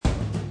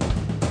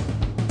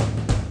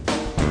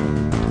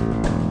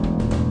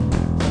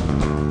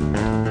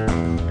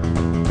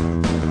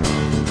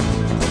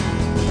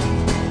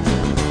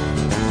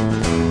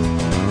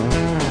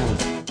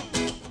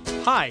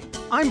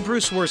I'm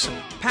Bruce Worson,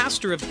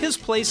 pastor of His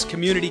Place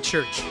Community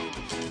Church.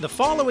 The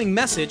following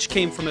message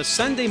came from a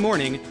Sunday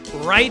morning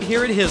right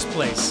here at His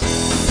Place.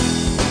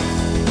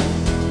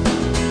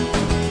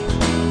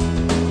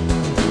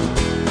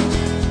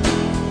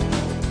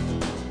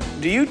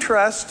 Do you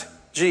trust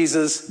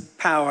Jesus'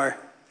 power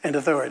and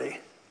authority?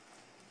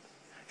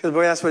 Because,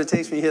 boy, that's what it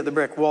takes when you hit the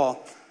brick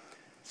wall.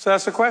 So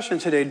that's the question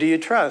today. Do you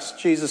trust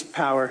Jesus'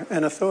 power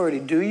and authority?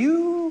 Do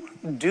you?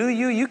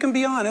 You can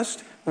be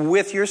honest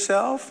with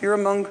yourself. You're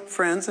among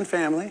friends and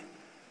family.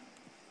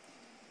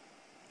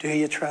 Do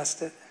you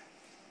trust it?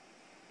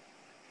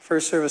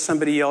 First service,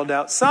 somebody yelled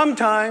out,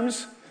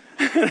 "Sometimes."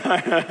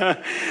 I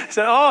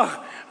said,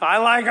 "Oh, I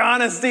like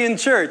honesty in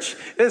church.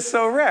 It's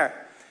so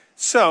rare."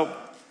 So,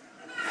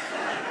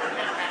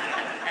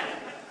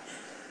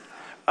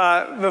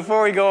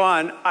 before we go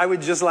on, I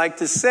would just like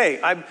to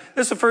say, I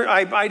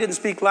didn't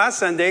speak last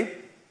Sunday.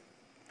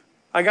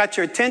 I got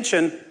your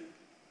attention.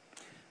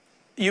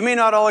 You may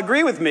not all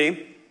agree with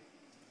me,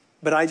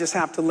 but I just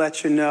have to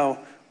let you know.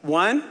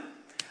 One,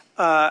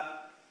 I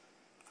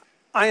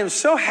am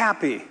so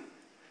happy.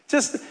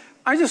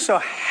 I'm just so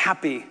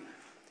happy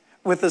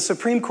with the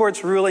Supreme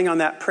Court's ruling on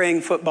that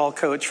praying football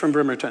coach from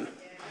Bremerton.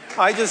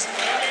 I'm just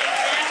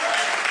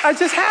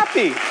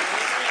happy.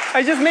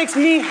 It just makes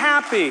me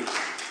happy.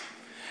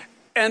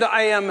 And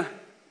I am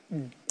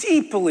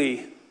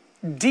deeply,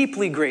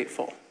 deeply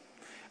grateful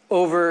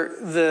over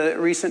the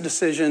recent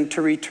decision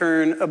to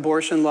return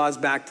abortion laws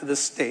back to the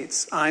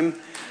states.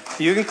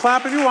 You can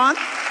clap if you want.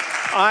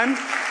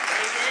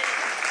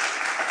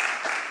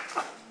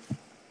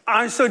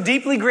 I'm so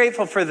deeply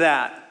grateful for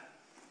that.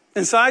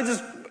 And so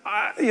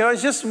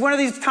it's just one of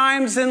these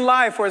times in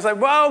life where it's like,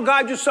 "Whoa,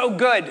 God, you're so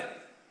good.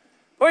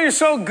 Oh, you're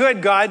so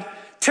good, God,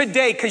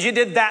 today, because you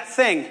did that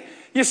thing.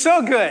 You're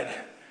so good.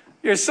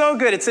 You're so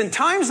good." It's in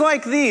times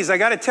like these, I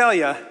got to tell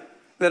you,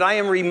 that I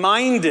am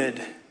reminded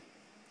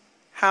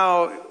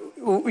how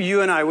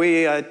you and I,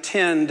 we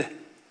tend,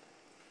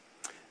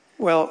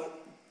 how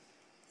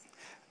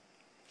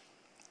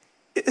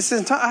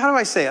do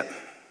I say it?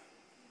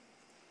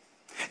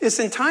 It's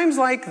in times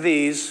like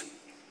these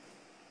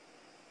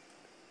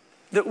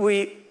that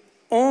we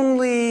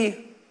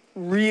only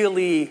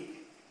really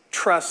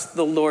trust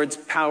the Lord's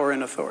power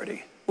and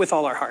authority with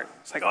all our heart.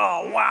 It's like,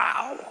 oh,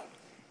 wow.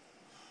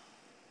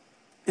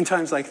 In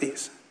times like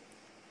these.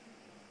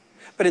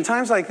 But in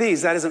times like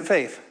these, that isn't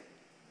faith.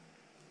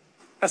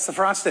 That's the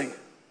frosting.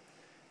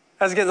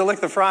 That's getting to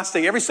lick the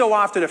frosting. Every so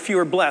often, a few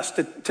are blessed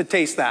to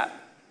taste that.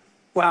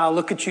 Wow,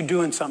 look at you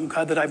doing something,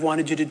 God, that I've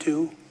wanted you to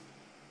do.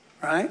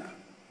 Right?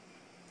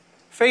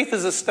 Faith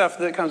is the stuff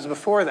that comes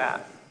before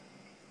that.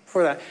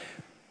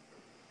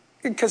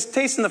 Because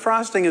tasting the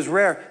frosting is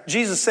rare.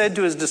 Jesus said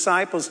to his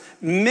disciples,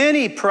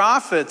 many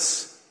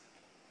prophets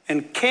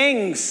and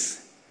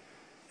kings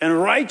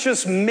and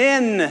righteous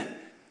men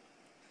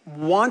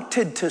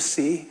wanted to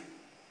see,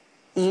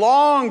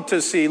 longed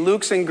to see,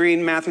 Luke's in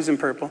green, Matthew's in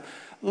purple,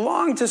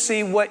 longed to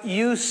see what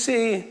you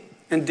see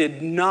and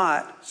did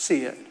not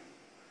see it.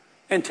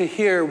 And to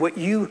hear what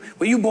you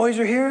boys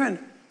are hearing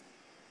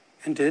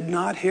and did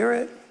not hear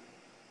it.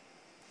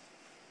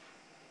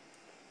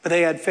 But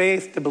they had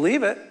faith to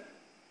believe it.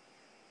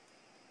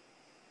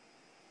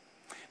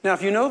 Now,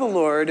 if you know the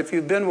Lord, if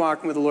you've been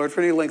walking with the Lord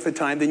for any length of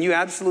time, then you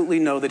absolutely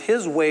know that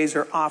his ways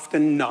are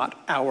often not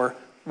our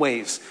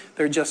ways.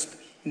 They're just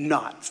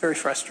not. It's very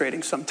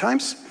frustrating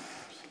sometimes.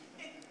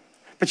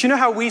 But you know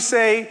how we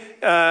say,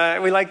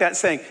 we like that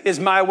saying,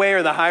 is my way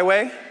or the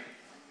highway?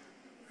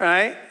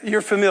 Right?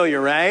 You're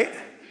familiar, right?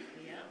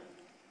 Yeah.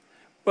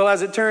 Well,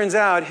 as it turns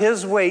out,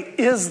 his way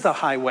is the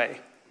highway.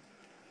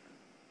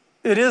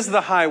 It is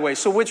the highway.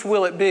 So which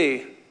will it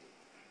be?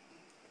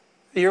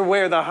 Your way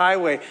or the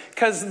highway?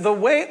 Because the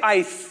way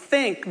I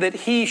think that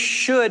he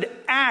should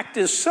act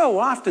is so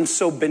often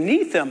so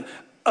beneath him,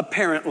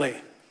 apparently.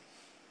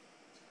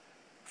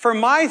 For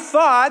my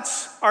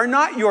thoughts are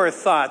not your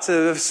thoughts,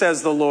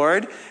 says the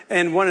Lord.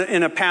 And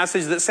in a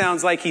passage that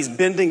sounds like he's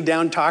bending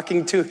down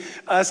talking to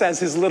us as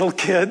his little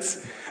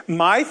kids.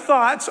 My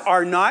thoughts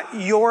are not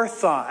your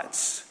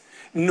thoughts,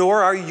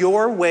 nor are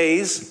your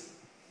ways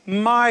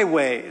my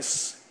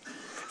ways.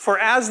 For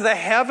as the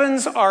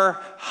heavens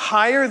are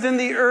higher than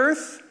the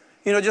earth,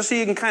 just so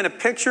you can kind of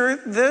picture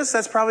this,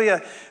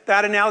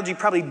 that analogy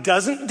probably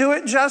doesn't do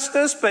it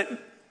justice, but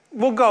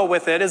we'll go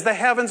with it. As the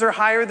heavens are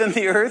higher than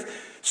the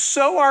earth,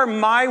 so are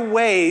my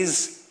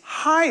ways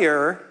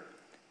higher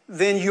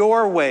than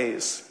your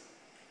ways,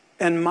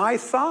 and my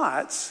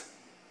thoughts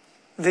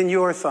than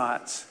your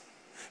thoughts.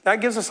 That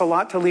gives us a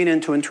lot to lean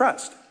into and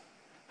trust.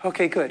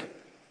 Okay, good.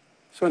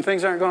 So when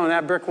things aren't going,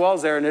 that brick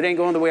wall's there, and it ain't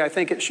going the way I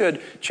think it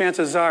should,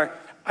 chances are,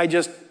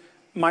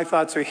 my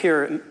thoughts are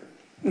here,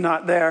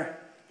 not there.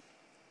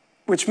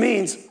 Which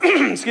means,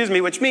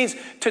 which means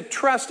to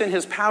trust in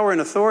his power and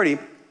authority,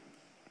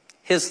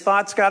 his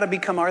thoughts got to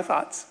become our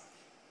thoughts.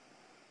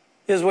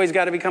 His ways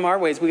got to become our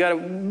ways.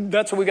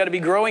 That's what we got to be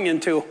growing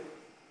into,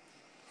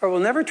 or we'll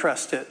never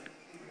trust it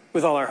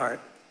with all our heart.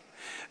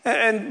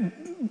 And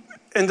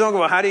don't go,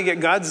 well, how do you get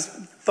God's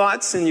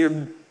thoughts in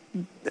your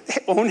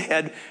own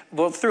head,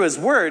 well, through his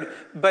word,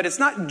 but it's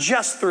not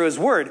just through his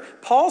word.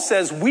 Paul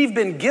says we've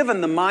been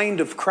given the mind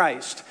of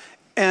Christ.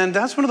 And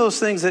that's one of those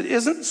things that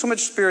isn't so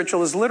much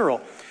spiritual as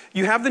literal.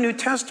 You have the New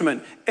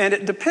Testament, and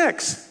it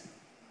depicts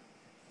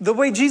the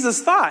way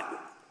Jesus thought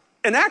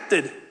and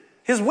acted,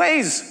 his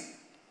ways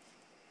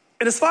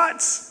and his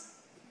thoughts.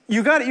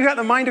 You got it. You got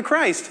the mind of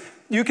Christ.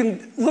 You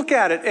can look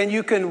at it and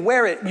you can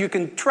wear it. You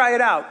can try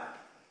it out.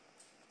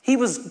 He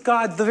was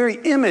God, the very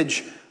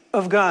image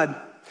of God.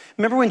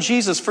 Remember when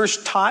Jesus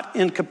first taught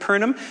in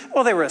Capernaum?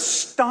 Well, they were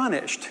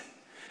astonished.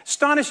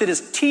 Astonished at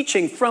his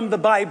teaching from the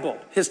Bible,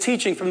 his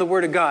teaching from the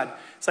Word of God.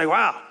 It's like,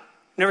 wow,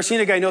 never seen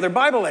a guy know their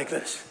Bible like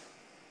this.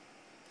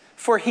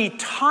 For he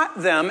taught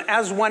them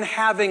as one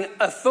having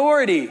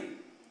authority.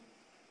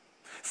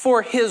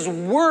 For his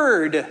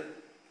word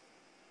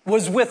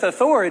was with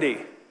authority.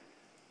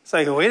 It's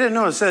like, we didn't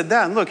know it said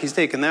that. And look, he's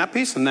taking that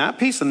piece and that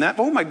piece and that.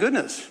 Oh my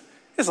goodness.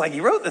 It's like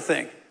he wrote the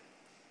thing.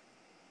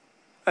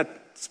 That's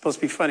supposed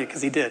to be funny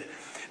because he did.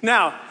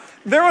 Now,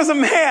 there was a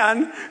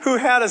man who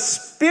had a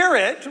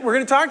spirit. We're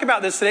going to talk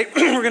about this today.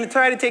 We're going to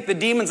try to take the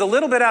demons a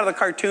little bit out of the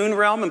cartoon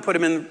realm and put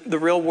them in the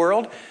real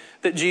world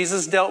that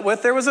Jesus dealt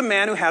with. There was a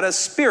man who had a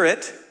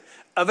spirit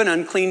of an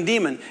unclean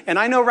demon. And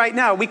I know right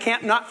now we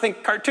can't not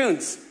think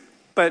cartoons,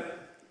 but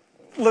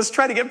let's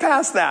try to get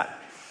past that.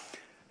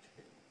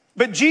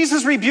 But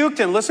Jesus rebuked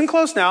him. Listen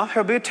close now.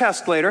 There'll be a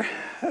test later,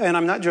 and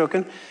I'm not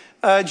joking.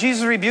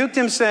 Jesus rebuked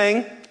him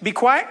saying, be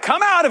quiet,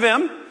 come out of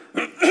him.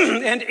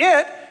 And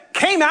it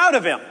came out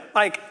of him,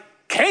 like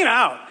came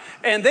out.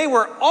 And they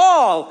were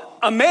all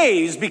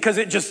amazed because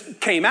it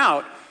just came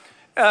out.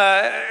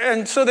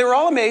 And so they were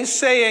all amazed,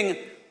 saying,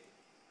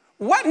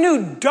 what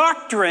new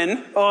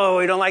doctrine, oh,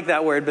 we don't like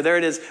that word, but there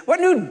it is.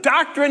 What new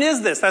doctrine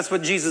is this? That's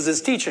what Jesus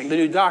is teaching, the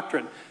new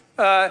doctrine.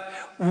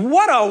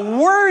 What a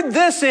word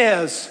this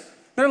is.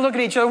 They're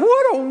looking at each other.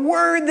 What a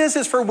word this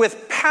is. For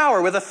with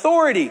power, with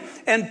authority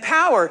and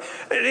power,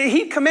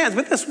 he commands,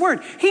 with this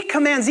word, he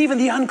commands even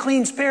the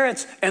unclean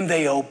spirits, and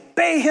they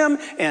obey him,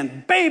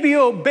 and baby,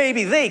 oh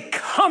baby, they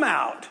come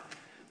out.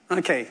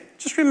 Okay,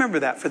 just remember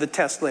that for the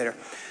test later.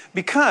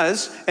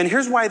 Because, and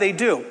here's why they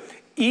do,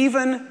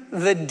 even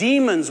the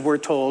demons, we're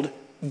told,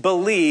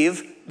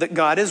 believe that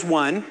God is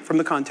one, from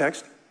the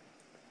context,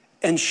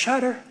 and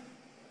shudder.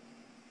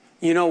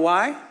 You know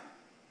why?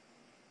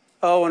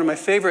 Oh, one of my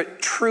favorite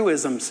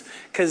truisms,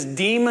 because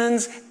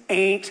demons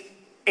ain't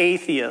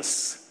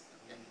atheists.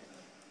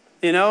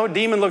 You know,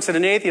 demon looks at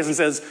an atheist and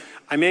says,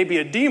 I may be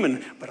a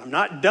demon, but I'm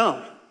not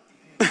dumb.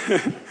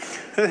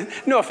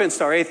 No offense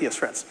to our atheist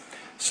friends.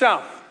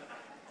 So,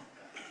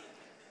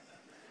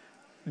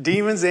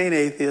 demons ain't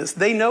atheists.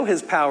 They know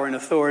his power and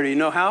authority. You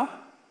know how?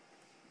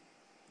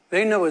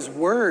 They know his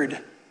word.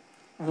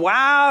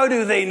 Wow,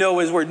 do they know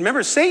his word.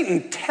 Remember,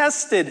 Satan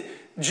tested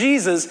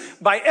Jesus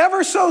by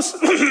ever so,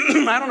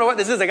 I don't know what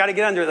this is, I got to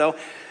get under it though.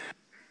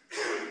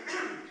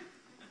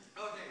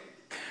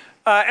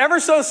 Ever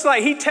so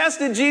slightly, he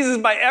tested Jesus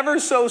by ever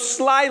so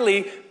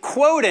slyly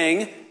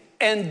quoting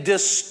and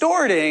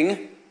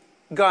distorting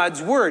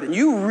God's word. And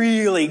you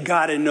really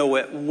got to know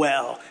it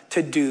well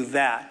to do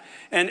that.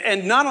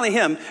 And not only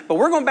him, but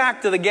we're going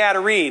back to the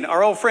Gadarene,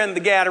 our old friend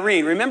the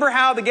Gadarene. Remember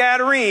how the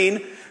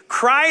Gadarene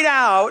cried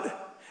out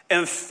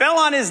and fell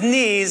on his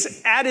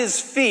knees at his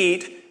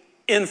feet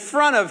in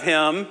front of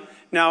him.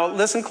 Now,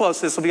 listen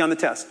close. This will be on the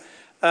test.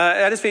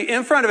 At his feet,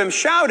 in front of him,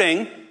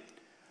 shouting,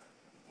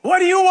 what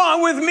do you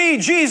want with me,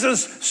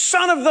 Jesus,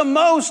 Son of the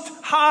Most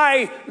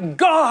High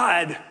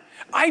God?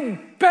 I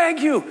beg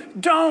you,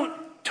 don't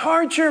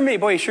torture me.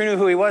 Boy, he sure knew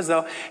who he was,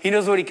 though. He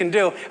knows what he can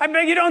do. I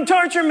beg you, don't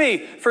torture me.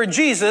 For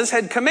Jesus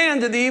had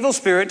commanded the evil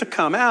spirit to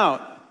come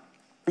out.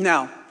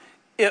 Now,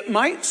 it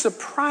might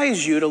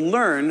surprise you to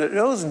learn that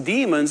those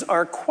demons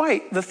are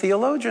quite the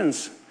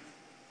theologians.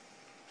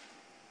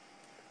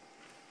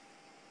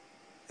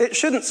 It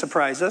shouldn't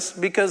surprise us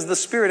because the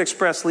Spirit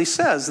expressly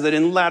says that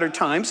in latter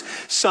times,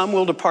 some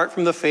will depart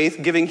from the faith,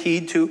 giving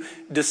heed to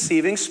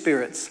deceiving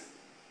spirits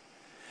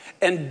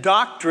and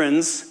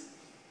doctrines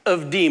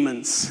of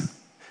demons.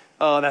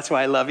 Oh, that's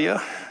why I love you.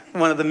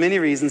 One of the many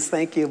reasons.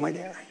 Thank you, my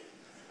dear.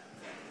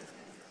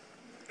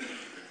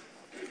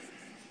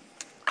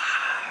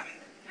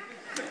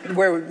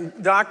 Where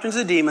doctrines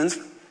of demons,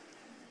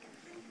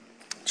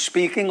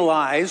 speaking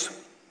lies.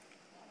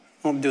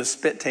 I'll do a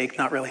spit take,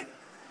 not really.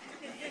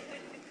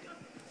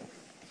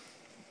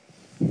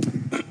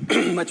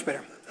 Much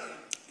better.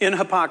 In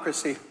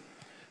hypocrisy.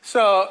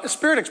 So the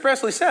Spirit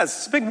expressly says,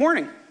 it's a big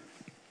warning.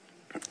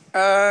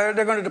 They're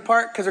going to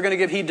depart because they're going to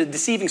give heed to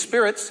deceiving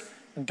spirits,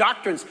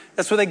 doctrines.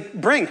 That's what they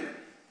bring.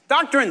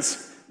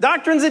 Doctrines.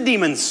 Doctrines of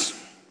demons.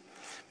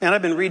 Man,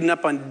 I've been reading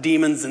up on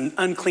demons and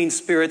unclean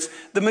spirits.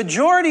 The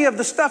majority of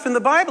the stuff in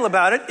the Bible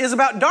about it is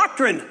about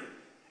doctrine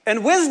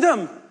and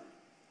wisdom,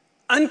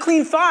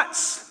 unclean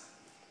thoughts,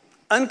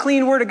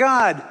 unclean word of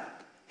God,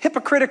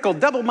 hypocritical,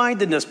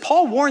 double-mindedness.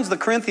 Paul warns the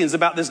Corinthians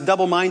about this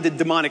double-minded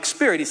demonic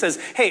spirit. He says,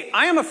 hey,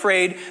 I am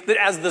afraid that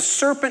as the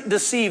serpent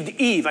deceived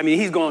Eve, I mean,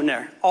 he's going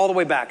there all the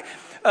way back,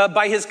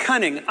 by his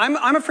cunning.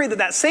 I'm afraid that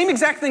that same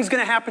exact thing is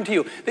going to happen to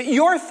you, that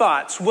your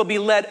thoughts will be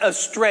led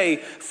astray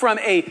from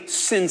a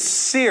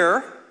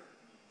sincere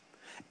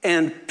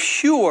and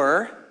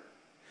pure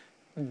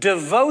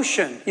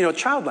devotion,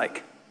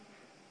 childlike,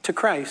 to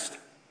Christ.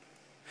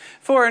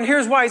 And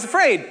here's why he's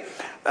afraid.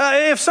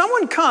 If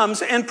someone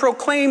comes and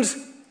proclaims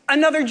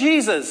another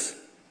Jesus,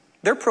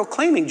 they're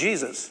proclaiming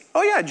Jesus.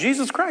 Oh yeah,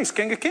 Jesus Christ,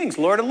 King of Kings,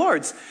 Lord of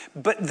Lords.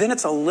 But then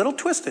it's a little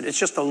twisted. It's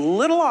just a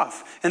little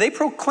off. And they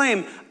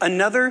proclaim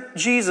another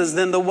Jesus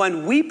than the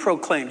one we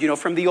proclaimed,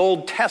 from the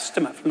Old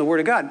Testament, from the Word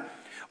of God.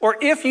 Or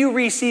if you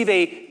receive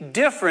a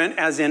different,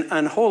 as in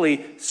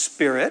unholy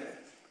spirit,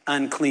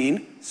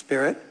 unclean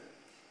spirit,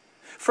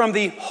 from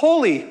the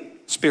Holy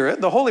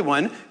Spirit, the Holy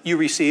One you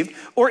received,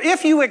 or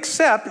if you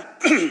accept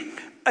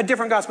a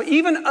different gospel,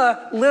 even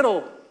a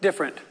little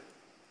different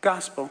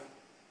gospel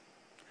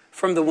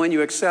from the one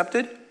you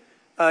accepted,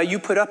 you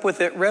put up with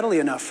it readily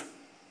enough.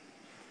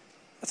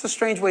 That's a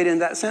strange way to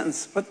end that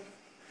sentence. But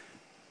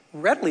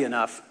readily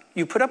enough.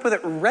 You put up with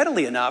it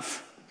readily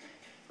enough.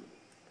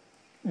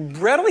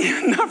 Readily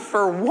enough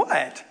for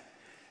what?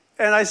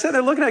 And I sat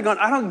there looking at it going,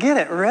 I don't get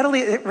it.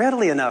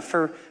 Readily enough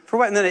for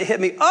what? And then it hit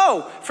me.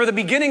 Oh, for the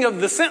beginning of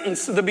the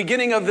sentence, the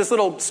beginning of this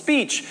little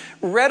speech.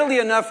 Readily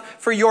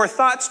enough for your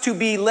thoughts to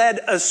be led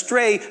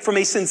astray from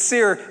a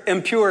sincere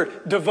and pure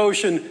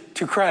devotion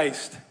to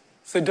Christ.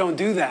 So don't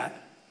do that.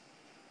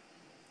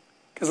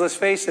 Because let's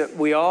face it,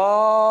 we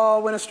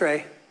all went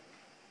astray.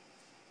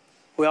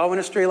 We all went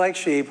astray like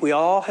sheep. We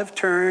all have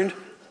turned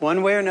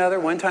one way or another,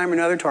 one time or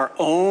another, to our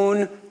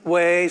own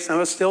way. Some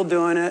of us still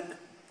doing it.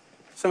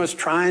 Some of us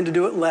trying to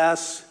do it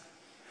less.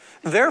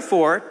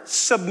 Therefore,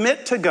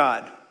 submit to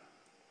God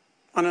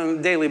on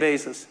a daily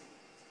basis.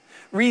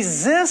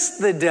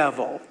 Resist the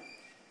devil,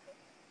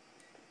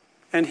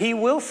 and he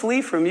will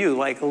flee from you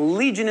like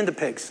legion into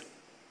pigs.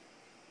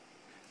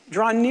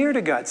 Draw near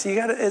to God. See,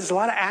 there's a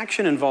lot of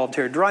action involved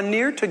here. Draw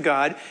near to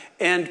God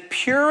and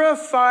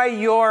purify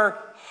your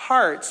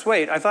hearts.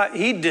 Wait, I thought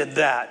he did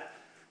that.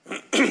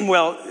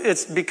 Well,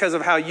 it's because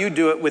of how you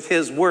do it with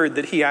his word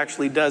that he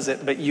actually does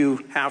it, but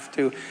you have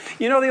to.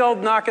 You know the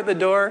old knock at the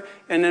door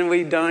and then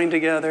we dine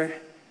together?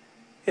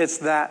 It's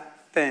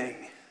that thing.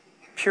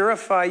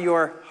 Purify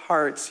your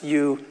hearts,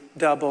 you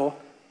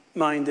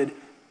double-minded.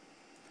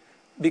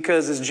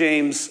 Because as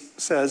James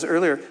says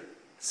earlier,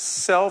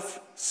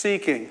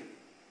 self-seeking,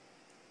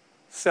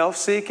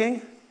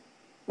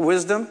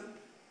 wisdom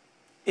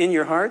in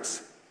your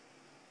hearts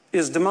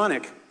is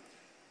demonic.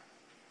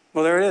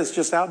 Well, there it is,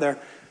 just out there.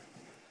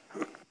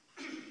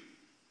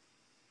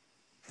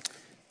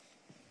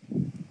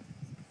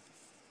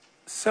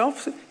 You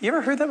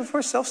ever heard that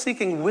before?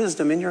 Self-seeking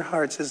wisdom in your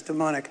hearts is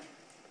demonic.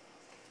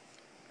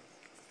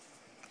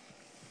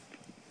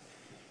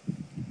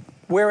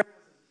 Whereas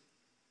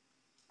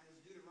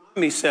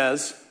Deuteronomy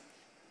says,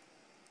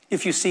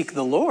 if you seek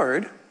the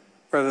Lord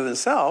rather than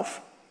self,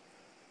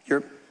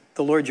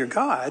 the Lord your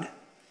God,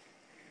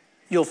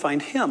 you'll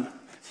find him.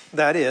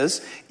 That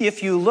is,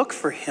 if you look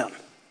for him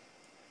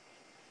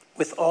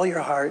with all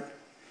your heart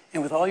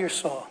and with all your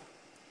soul.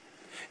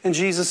 And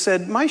Jesus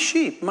said, my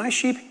sheep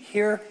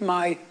hear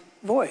my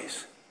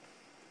voice.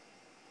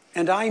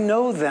 And I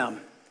know them.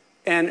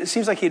 And it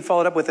seems like he'd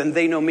followed up with, and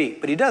they know me.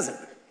 But he doesn't.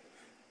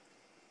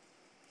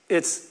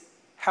 It's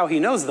how he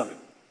knows them.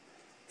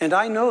 And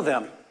I know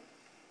them.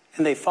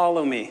 And they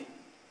follow me.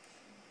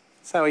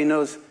 That's how he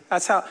knows.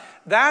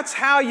 That's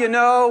how you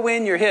know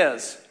when you're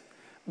his.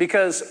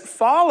 Because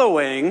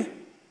following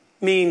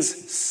means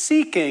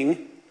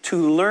seeking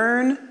to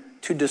learn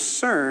to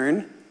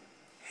discern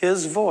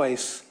his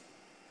voice.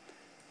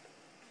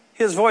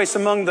 His voice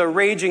among the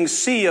raging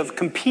sea of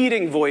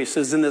competing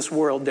voices in this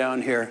world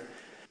down here.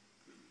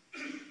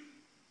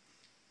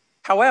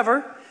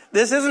 However,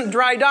 this isn't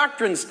dry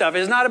doctrine stuff.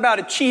 It's not about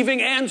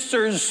achieving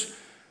answers,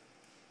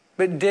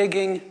 but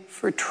digging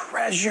for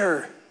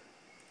treasure.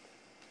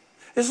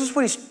 This is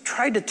what he's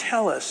tried to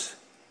tell us.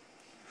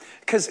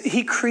 Because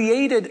he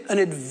created an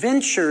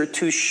adventure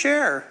to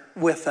share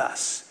with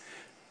us,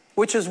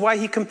 which is why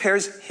he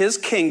compares his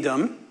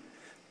kingdom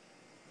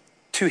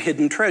to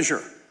hidden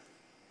treasure.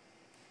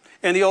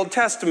 And the Old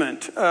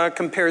Testament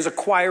compares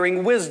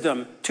acquiring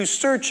wisdom to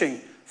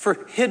searching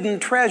for hidden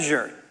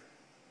treasure.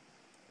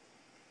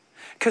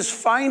 Because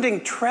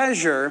finding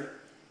treasure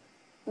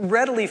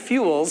readily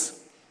fuels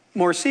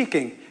more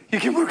seeking. You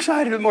get more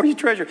excited the more you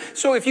treasure.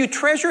 So if you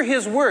treasure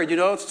his word,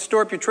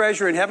 store up your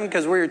treasure in heaven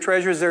because where your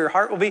treasure is, there your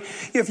heart will be.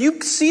 If you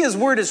see his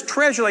word as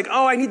treasure, like,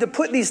 I need to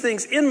put these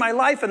things in my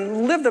life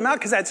and live them out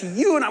because that's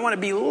you and I want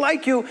to be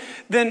like you,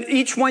 then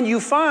each one you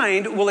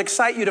find will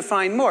excite you to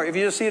find more. If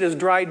you just see it as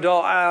dry,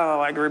 dull,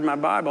 I can read my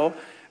Bible,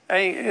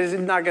 it's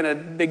not going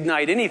to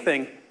ignite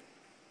anything.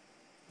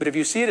 But if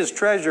you see it as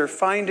treasure,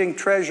 finding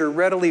treasure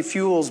readily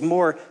fuels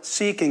more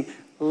seeking.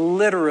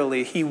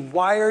 Literally, he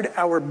wired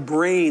our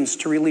brains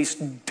to release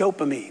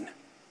dopamine.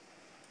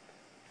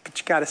 But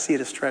you got to see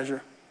it as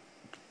treasure.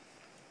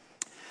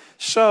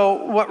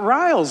 So what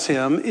riles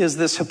him is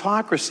this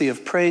hypocrisy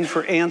of praying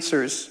for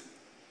answers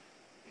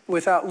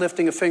without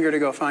lifting a finger to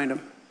go find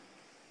them.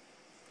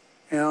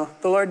 You know,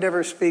 the Lord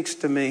never speaks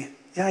to me.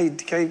 Yeah, he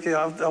gave you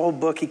the whole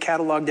book. He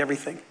cataloged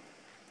everything.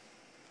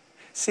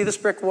 See this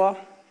brick wall?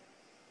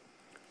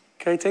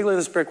 Okay, take a look at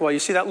this brick wall. You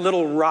see that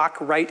little rock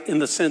right in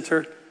the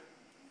center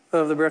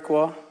of the brick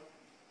wall?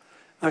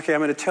 Okay, I'm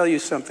going to tell you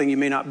something you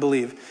may not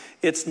believe.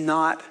 It's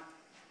not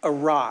a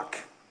rock.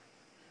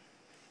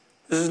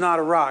 This is not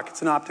a rock.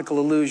 It's an optical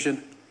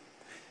illusion.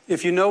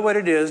 If you know what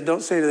it is,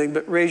 don't say anything,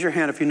 but raise your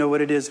hand if you know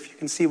what it is, if you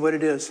can see what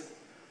it is.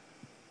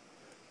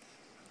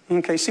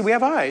 Okay, see, we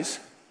have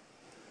eyes.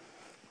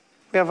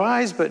 We have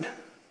eyes, but we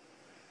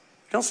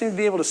don't seem to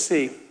be able to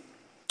see.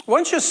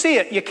 Once you see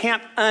it, you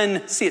can't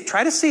unsee it.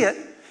 Try to see it.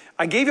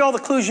 I gave you all the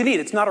clues you need.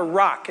 It's not a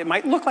rock. It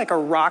might look like a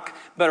rock,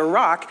 but a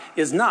rock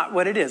is not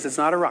what it is. It's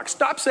not a rock.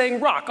 Stop saying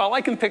rock. All I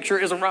can picture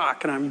is a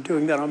rock, and I'm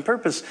doing that on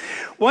purpose.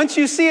 Once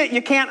you see it,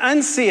 you can't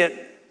unsee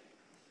it.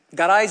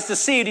 Got eyes to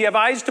see. Do you have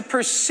eyes to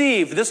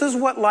perceive? This is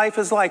what life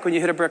is like when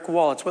you hit a brick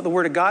wall. It's what the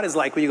Word of God is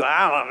like when you go,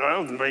 I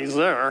don't know, he's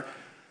there.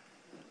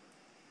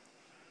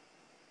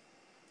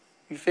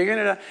 You figuring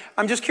it out?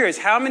 I'm just curious,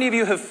 how many of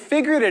you have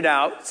figured it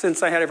out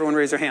since I had everyone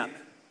raise their hand?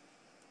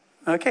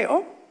 Okay,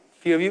 a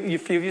few of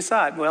you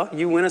saw it. Well,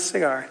 you win a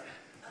cigar.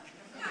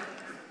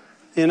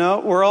 You know,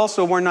 we're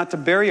also warned not to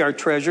bury our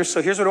treasure,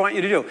 so here's what I want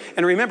you to do.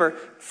 And remember,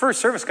 first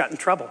service got in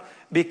trouble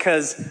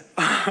because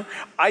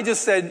I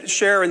just said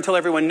share until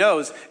everyone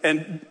knows,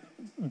 and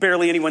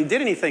barely anyone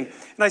did anything.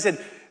 And I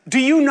said, do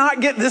you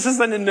not get this is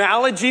an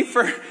analogy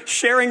for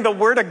sharing the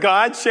Word of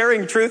God,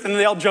 sharing truth? And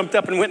they all jumped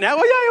up and went,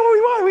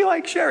 oh yeah, we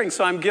like sharing.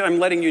 So I'm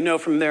letting you know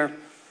from their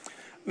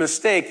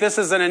mistake. This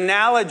is an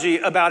analogy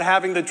about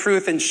having the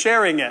truth and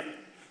sharing it.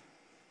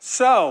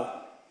 So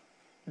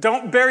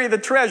don't bury the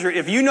treasure.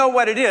 If you know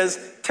what it is,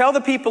 tell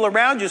the people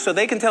around you so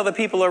they can tell the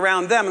people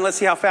around them. And let's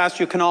see how fast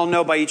you can all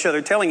know by each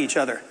other telling each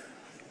other.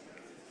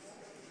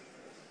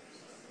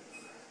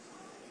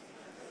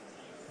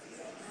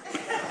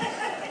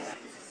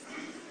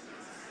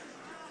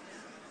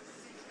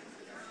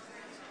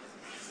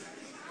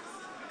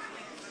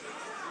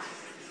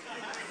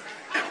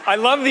 I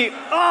love the,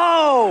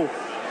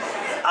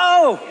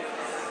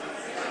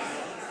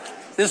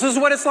 This is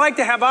what it's like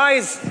to have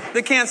eyes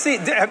that can't see.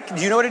 Do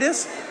you know what it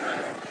is?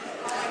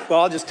 Well,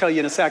 I'll just tell you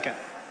in a second.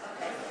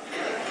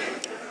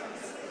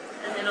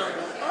 And then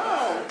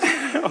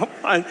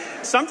I'll go,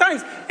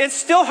 Sometimes it's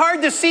still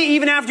hard to see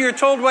even after you're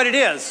told what it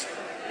is.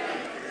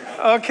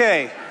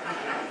 Okay.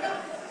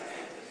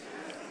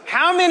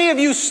 How many of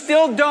you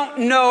still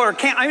don't know or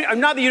can't,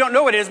 not that you don't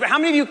know what it is, but how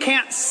many of you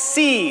can't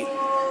see?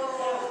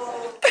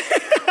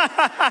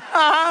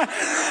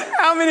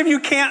 How many of you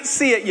can't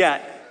see it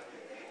yet?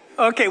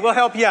 Okay, we'll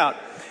help you out.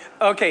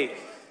 Okay,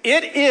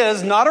 it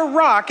is not a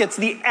rock, it's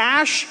the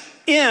ash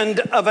end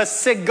of a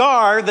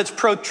cigar that's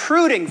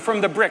protruding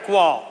from the brick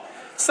wall.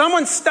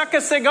 Someone stuck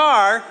a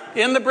cigar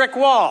in the brick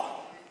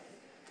wall.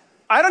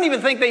 I don't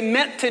even think they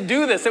meant to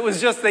do this. It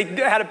was just they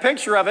had a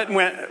picture of it and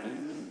went,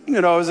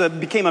 it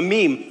became a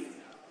meme.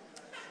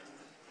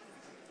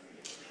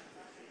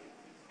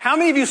 How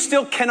many of you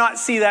still cannot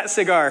see that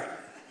cigar?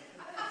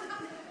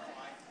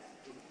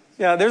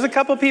 Yeah, there's a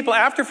couple people,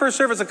 after first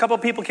service, a couple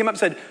people came up and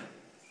said,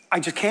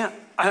 I just can't.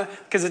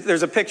 Because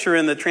there's a picture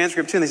in the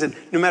transcript too, and they said,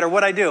 no matter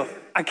what I do,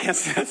 I can't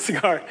see that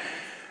cigar.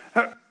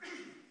 Okay.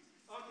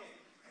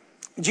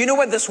 Do you know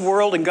what this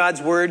world and God's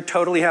Word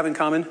totally have in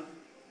common?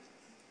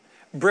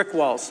 Brick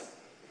walls.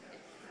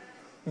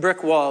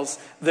 Brick walls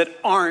that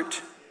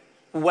aren't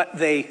what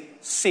they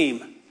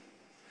seem.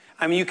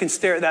 I mean, you can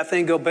stare at that thing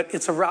and go, but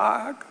it's a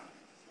rock.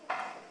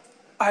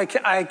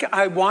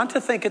 I want to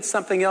think it's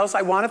something else.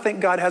 I want to think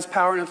God has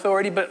power and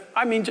authority, but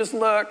I mean, just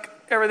look,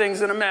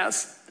 everything's in a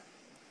mess.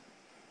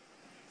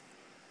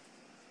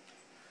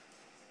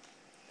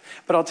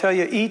 But I'll tell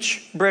you,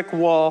 each brick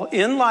wall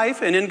in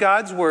life and in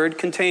God's Word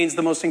contains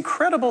the most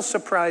incredible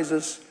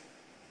surprises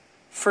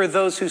for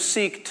those who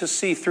seek to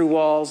see through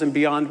walls and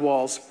beyond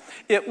walls.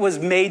 It was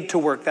made to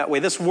work that way.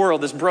 This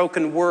world, this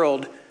broken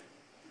world,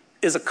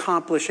 is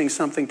accomplishing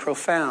something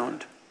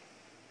profound.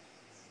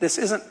 This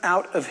isn't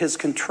out of His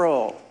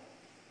control.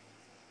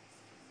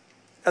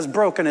 As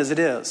broken as it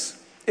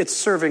is, it's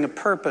serving a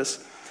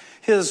purpose.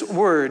 His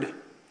Word,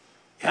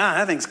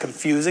 that thing's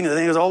confusing. The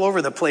thing is all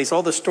over the place.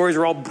 All the stories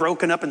are all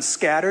broken up and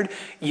scattered.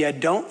 You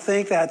don't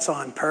think that's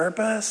on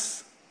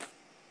purpose?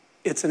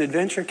 It's an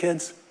adventure,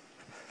 kids.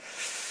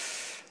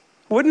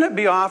 Wouldn't it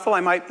be awful?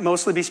 I might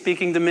mostly be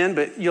speaking to men,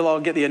 but you'll all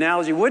get the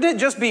analogy. Wouldn't it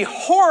just be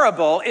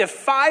horrible if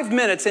 5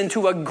 minutes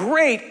into a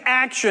great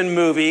action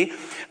movie,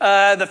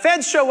 the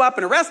feds show up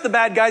and arrest the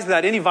bad guys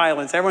without any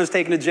violence? Everyone's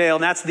taken to jail,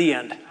 and that's the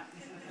end.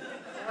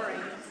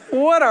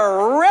 What a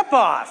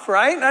ripoff,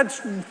 right?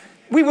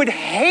 We would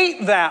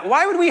hate that.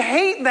 Why would we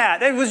hate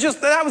that? That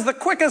was the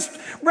quickest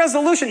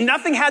resolution.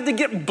 Nothing had to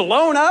get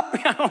blown up.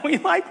 We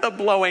like the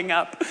blowing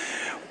up.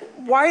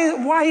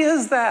 Why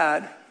is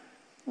that?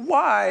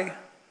 Why?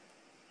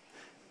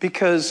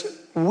 Because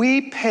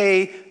we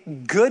pay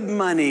good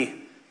money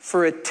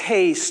for a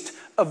taste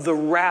of the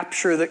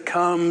rapture that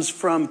comes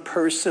from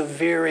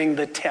persevering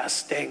the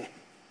testing.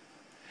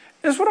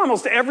 That's what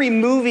almost every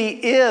movie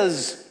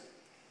is.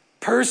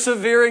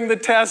 persevering the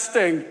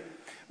testing.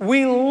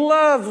 We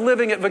love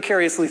living it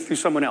vicariously through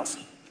someone else.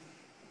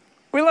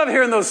 We love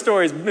hearing those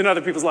stories in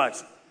other people's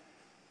lives.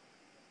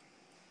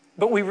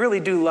 But we really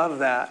do love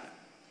that.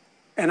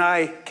 And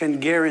I can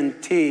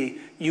guarantee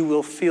you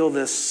will feel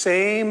the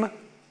same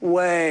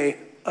way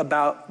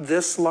about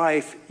this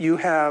life you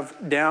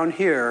have down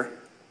here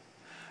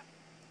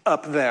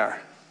up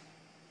there.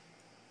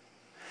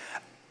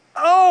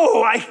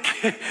 Oh,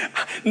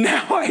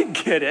 now I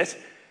get it.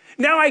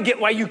 Now I get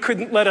why you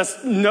couldn't let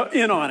us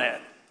in on it.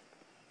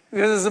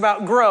 Because it's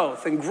about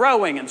growth and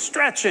growing and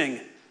stretching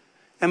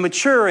and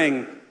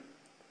maturing.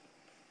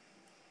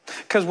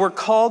 Because we're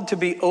called to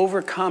be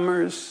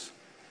overcomers,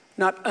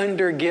 not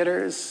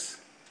undergetters.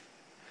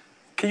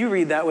 Can you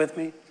read that with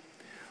me?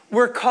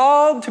 We're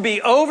called to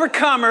be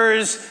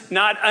overcomers,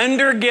 not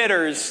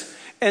undergetters.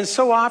 And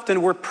so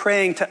often we're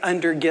praying to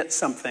underget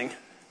something.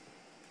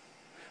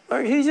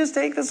 Lord, can you just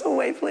take this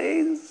away,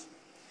 please?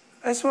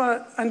 I just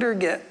want to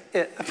underget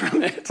it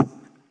from it.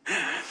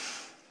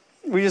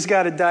 We just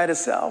got to die to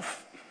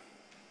self.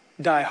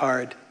 Die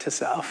hard to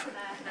self.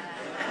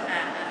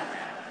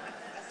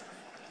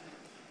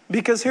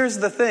 Because here's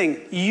the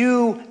thing,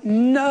 you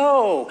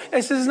know,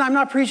 I'm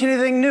not preaching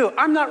anything new.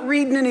 I'm not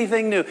reading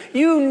anything new.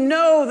 You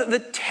know that the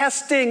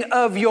testing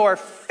of your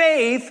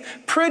faith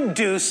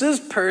produces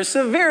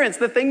perseverance,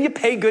 the thing you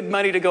pay good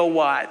money to go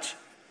watch.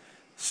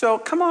 So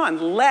come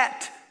on,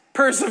 let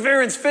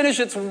perseverance finish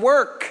its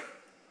work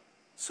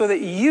so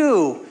that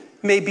you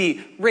may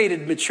be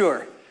rated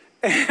mature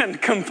and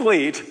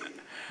complete.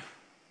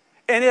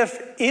 And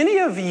if any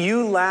of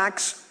you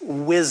lacks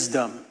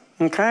wisdom,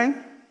 okay?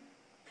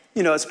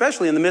 You know,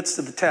 especially in the midst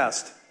of the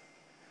test,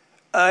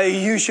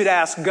 you should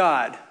ask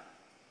God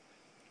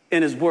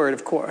in his word,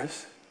 of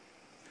course,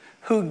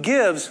 who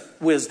gives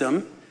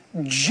wisdom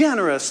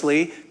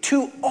generously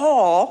to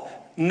all,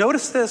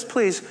 notice this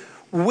please,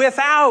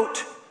 without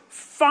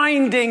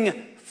finding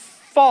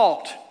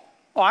fault.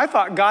 Oh, I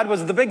thought God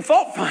was the big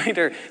fault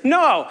finder.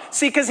 No,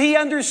 see, because he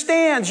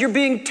understands you're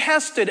being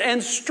tested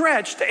and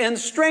stretched and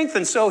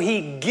strengthened. So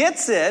he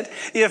gets it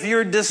if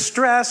you're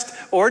distressed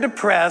or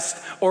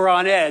depressed or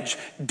on edge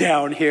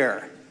down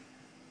here.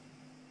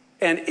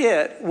 And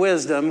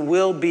wisdom,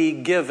 will be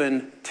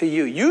given to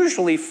you,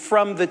 usually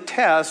from the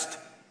test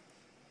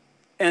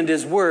and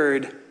his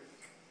word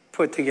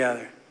put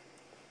together.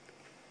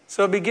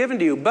 So it'll be given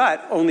to you,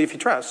 but only if you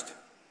trust.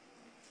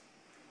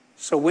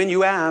 So when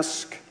you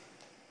ask,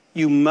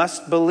 you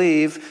must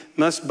believe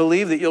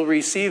that you'll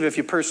receive if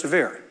you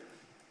persevere.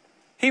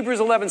 Hebrews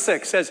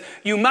 11:6 says,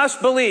 you must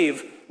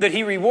believe that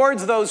he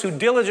rewards those who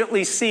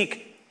diligently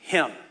seek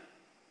him.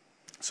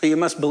 So you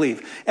must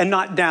believe and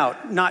not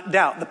doubt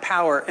the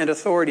power and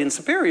authority and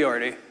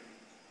superiority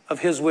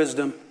of his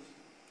wisdom.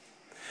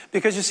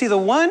 Because you see, the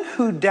one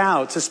who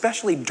doubts,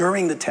 especially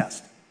during the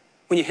test,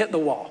 when you hit the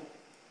wall,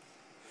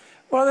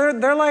 well,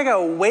 they're like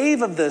a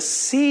wave of the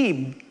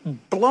sea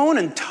blown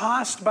and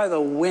tossed by the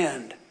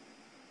wind.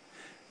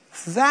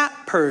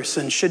 That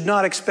person should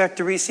not expect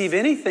to receive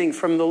anything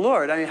from the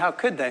Lord. I mean, how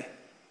could they?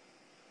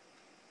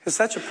 Because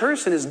such a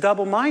person is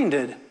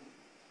double-minded.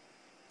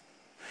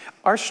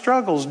 Our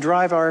struggles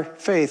drive our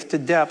faith to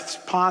depths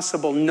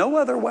possible no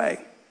other way.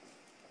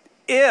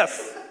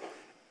 If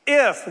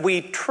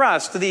we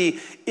trust the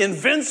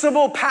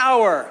invincible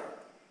power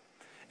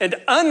and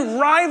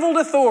unrivaled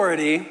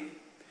authority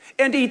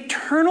and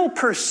eternal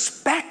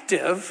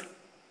perspective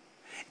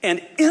and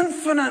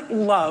infinite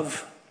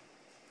love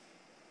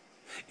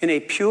in a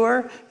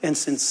pure and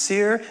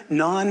sincere,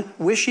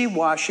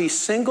 non-wishy-washy,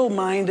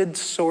 single-minded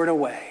sort of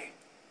way.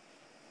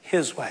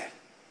 His way.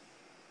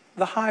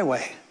 The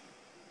highway.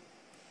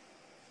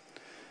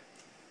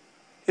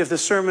 If the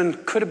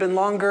sermon could have been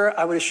longer,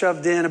 I would have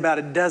shoved in about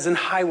a dozen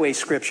highway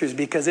scriptures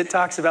because it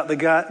talks about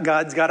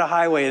God's got a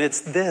highway, and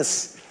it's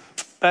this.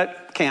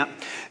 But can't.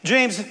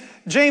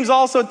 James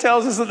also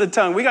tells us that the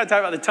tongue, we got to talk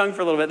about the tongue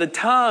for a little bit. The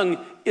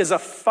tongue is a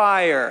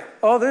fire.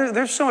 Oh,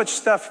 there's so much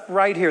stuff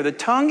right here. The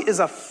tongue is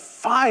a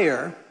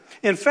fire.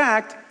 In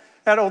fact,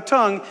 that old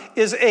tongue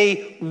is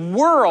a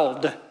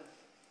world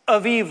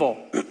of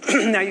evil.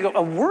 Now you go,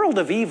 a world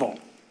of evil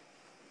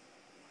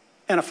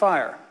and a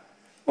fire.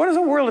 What does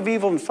a world of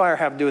evil and fire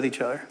have to do with each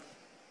other?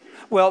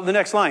 Well, the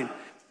next line.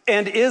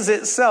 And is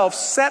itself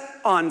set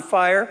on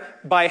fire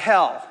by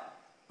hell.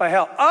 By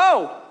hell.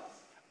 Oh,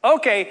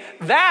 okay.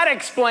 That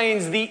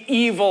explains the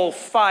evil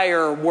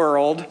fire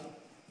world.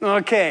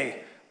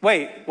 Okay.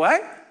 Wait,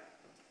 what?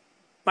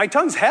 My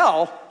tongue's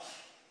hell.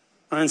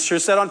 And it's sure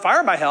set on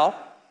fire by hell.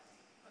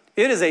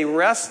 It is a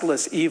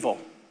restless evil,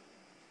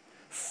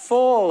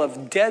 full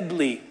of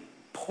deadly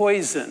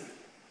poison.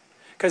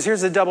 Because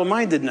here's the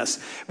double-mindedness.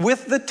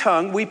 With the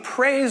tongue, we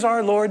praise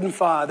our Lord and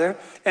Father,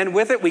 and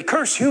with it, we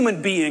curse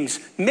human beings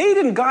made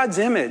in God's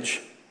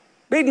image,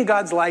 made in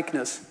God's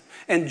likeness.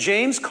 And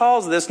James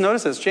calls this,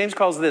 notice this, James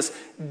calls this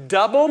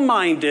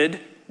double-minded,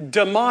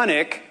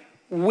 demonic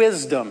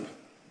wisdom.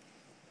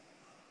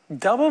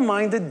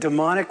 Double-minded,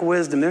 demonic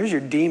wisdom. There's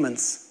your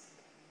demons.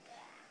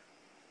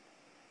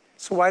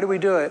 So why do we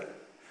do it?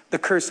 The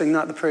cursing,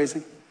 not the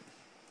praising.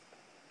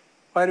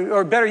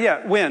 Or better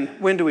yet, when?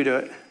 When do we do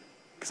it?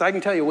 Because I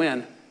can tell you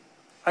when.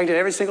 I can tell you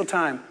every single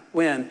time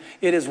when.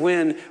 It is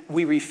when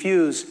we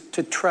refuse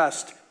to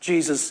trust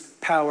Jesus'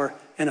 power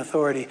and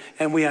authority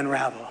and we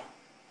unravel.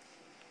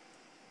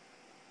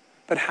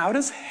 But how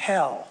does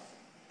hell,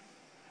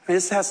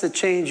 this has to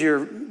change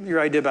your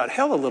idea about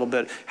hell a little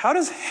bit. How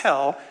does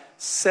hell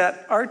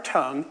set our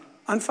tongue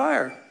on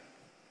fire?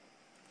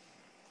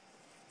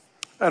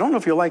 I don't know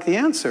if you'll like the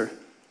answer.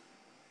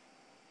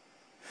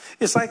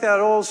 It's like that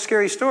old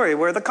scary story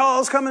where the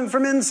call's coming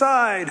from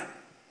inside.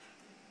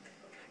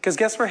 Because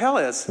guess where hell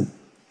is?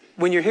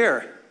 When you're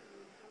here.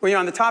 When you're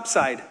on the top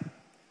side.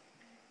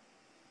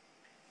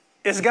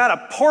 It's got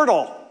a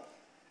portal.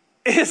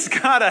 It's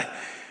got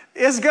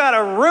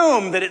a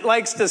room that it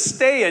likes to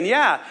stay in.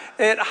 Yeah,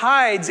 it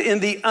hides in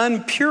the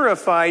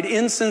unpurified,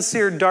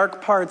 insincere,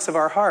 dark parts of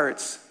our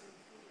hearts.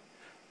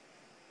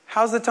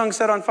 How's the tongue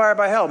set on fire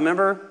by hell?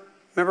 Remember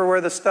where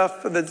the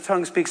stuff that the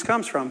tongue speaks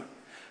comes from.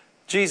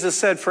 Jesus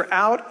said, for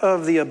out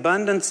of the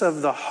abundance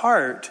of the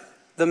heart,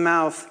 the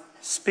mouth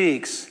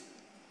speaks.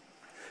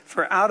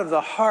 For out of the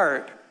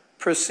heart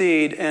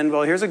proceed, and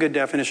well, here's a good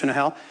definition of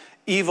hell,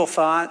 evil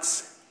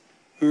thoughts,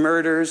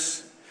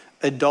 murders,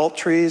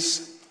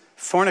 adulteries,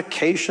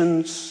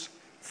 fornications,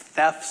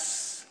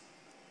 thefts,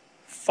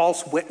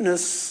 false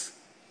witness,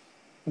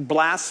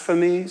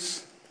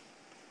 blasphemies.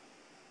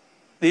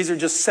 These are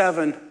just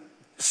seven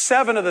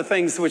of the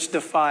things which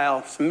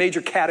defile, some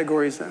major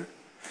categories there.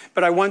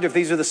 But I wonder if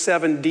these are the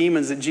 7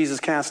 demons that Jesus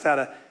cast out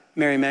of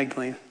Mary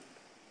Magdalene.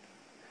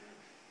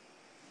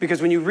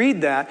 Because when you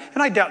read that,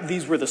 and I doubt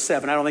these were the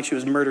 7, I don't think she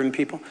was murdering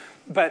people,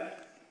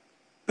 but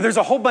there's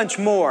a whole bunch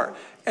more.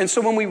 And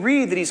so when we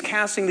read that he's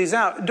casting these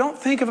out, don't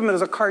think of them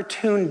as a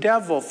cartoon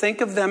devil.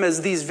 Think of them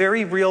as these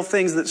very real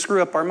things that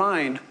screw up our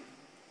mind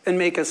and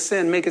make us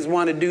sin, make us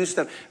want to do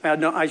stuff. Well,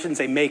 no, I shouldn't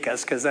say make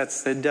us, because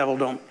that's the devil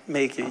don't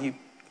make you.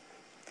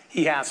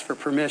 He asks for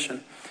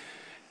permission.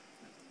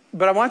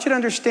 But I want you to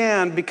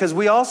understand, because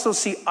we also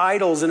see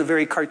idols in a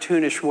very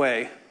cartoonish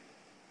way.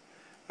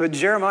 But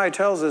Jeremiah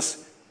tells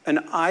us an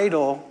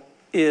idol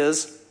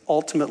is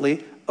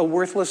ultimately a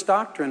worthless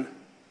doctrine.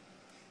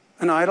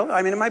 An idol,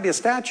 it might be a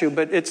statue,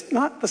 but it's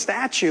not the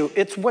statue.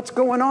 It's what's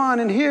going on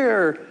in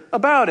here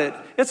about it.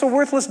 It's a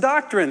worthless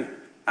doctrine.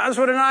 That's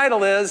what an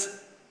idol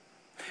is.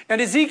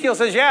 And Ezekiel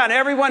says, yeah, and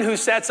everyone who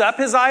sets up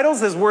his idols,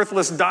 his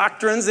worthless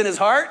doctrines in his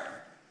heart,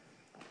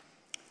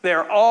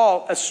 they're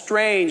all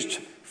estranged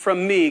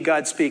from me,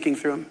 God speaking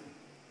through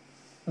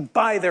them,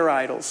 by their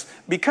idols.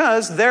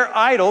 Because their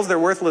idols, their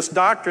worthless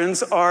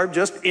doctrines, are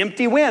just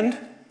empty wind.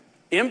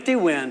 Empty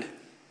wind.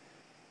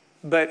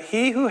 But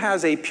he who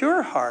has a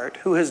pure heart,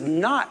 who has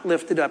not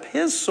lifted up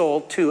his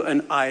soul to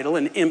an idol,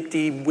 an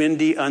empty,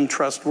 windy,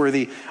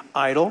 untrustworthy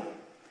idol,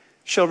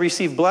 shall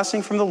receive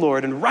blessing from the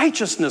Lord and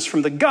righteousness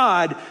from the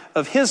God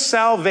of his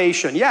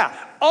salvation. Yeah,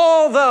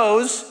 all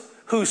those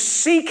who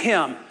seek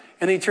him.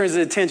 And then he turns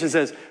his attention and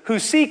says, who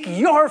seek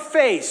your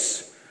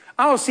face.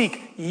 I will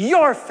seek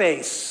your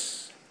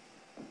face.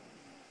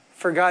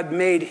 For God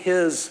made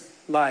his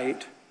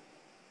light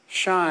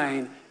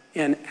shine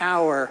in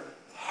our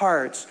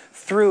hearts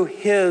through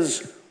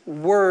his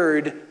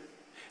word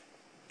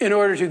in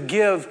order to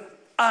give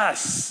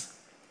us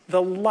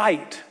the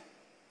light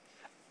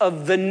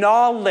of the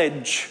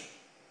knowledge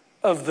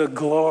of the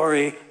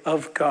glory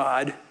of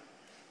God.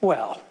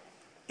 Well,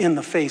 in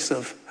the face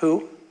of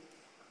who?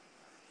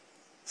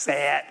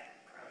 Say it.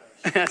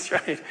 That's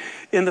right.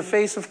 In the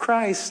face of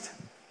Christ.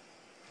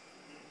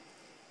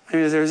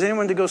 If there's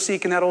anyone to go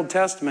seek in that Old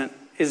Testament,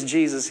 is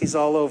Jesus. He's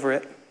all over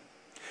it.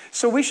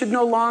 So we should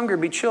no longer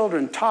be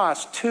children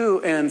tossed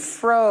to and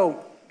fro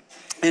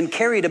and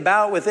carried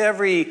about with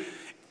every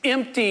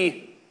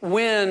empty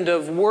wind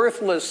of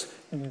worthless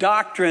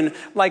doctrine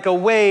like a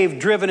wave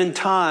driven and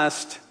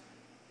tossed.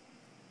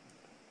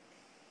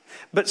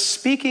 But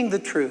speaking the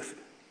truth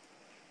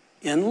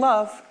in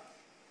love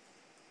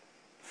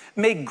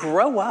may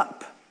grow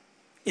up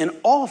in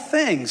all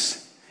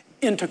things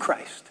into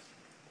Christ.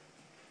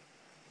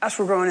 That's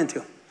what we're growing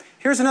into.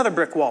 Here's another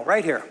brick wall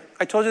right here.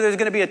 I told you there's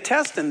going to be a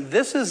test, and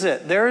this is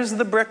it. There's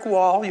the brick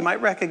wall. You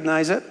might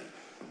recognize it.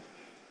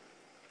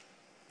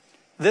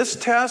 This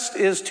test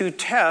is to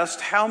test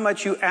how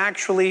much you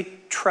actually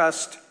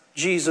trust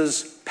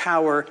Jesus'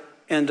 power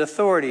and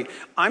authority.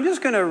 I'm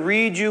just going to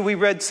read you. We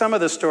read some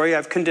of the story.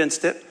 I've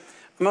condensed it.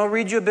 I'm going to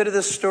read you a bit of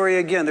this story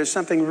again. There's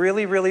something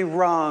really, really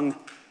wrong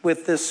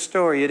with this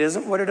story. It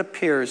isn't what it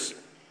appears.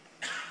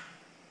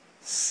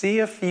 See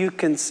if you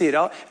can see it.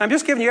 I'm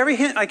just giving you every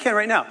hint I can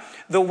right now.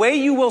 The way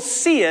you will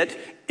see it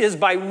is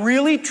by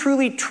really,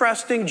 truly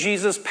trusting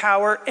Jesus'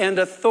 power and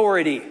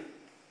authority.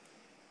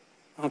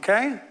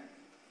 Okay?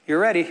 You're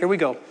ready. Here we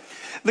go.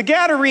 The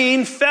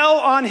Gadarene fell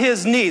on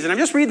his knees. And I'm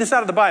just reading this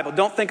out of the Bible.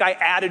 Don't think I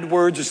added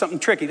words or something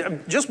tricky.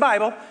 Just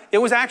Bible. It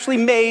was actually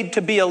made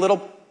to be a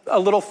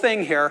little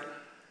thing here.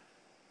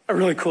 A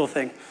really cool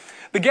thing.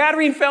 The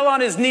Gadarene fell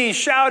on his knees,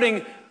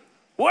 shouting,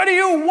 What do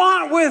you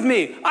want with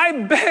me?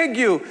 I beg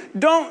you,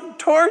 don't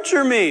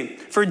torture me.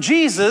 For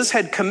Jesus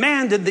had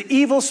commanded the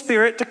evil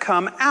spirit to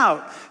come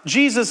out.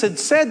 Jesus had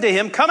said to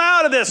him, come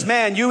out of this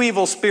man, you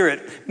evil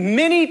spirit.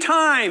 Many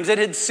times it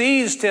had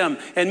seized him,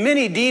 and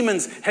many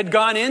demons had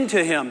gone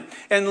into him.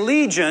 And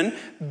Legion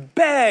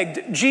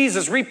begged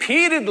Jesus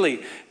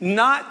repeatedly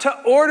not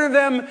to order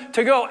them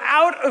to go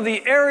out of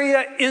the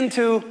area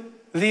into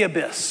the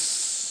abyss.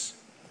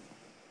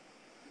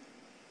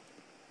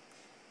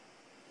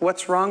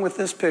 What's wrong with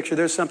this picture?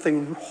 There's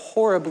something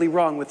horribly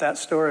wrong with that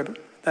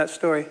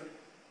story.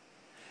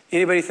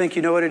 Anybody think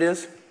you know what it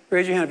is?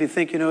 Raise your hand if you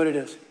think you know what it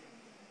is.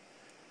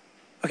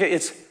 Okay,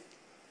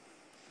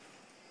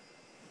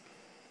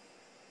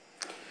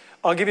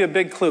 I'll give you a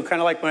big clue,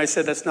 kind of like when I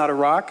said that's not a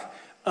rock.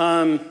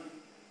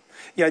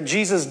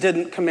 Jesus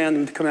didn't command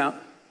them to come out.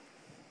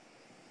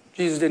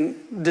 Jesus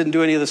didn't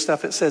do any of the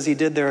stuff it says he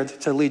did there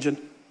to Legion.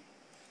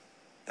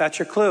 That's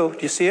your clue. Do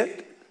you see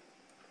it?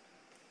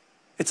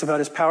 It's about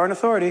his power and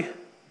authority.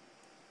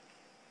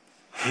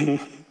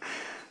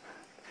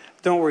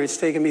 Don't worry, it's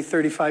taken me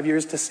 35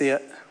 years to see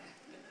it.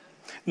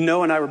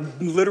 Noah and I were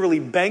literally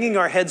banging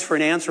our heads for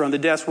an answer on the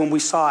desk when we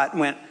saw it and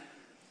went,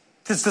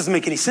 this doesn't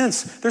make any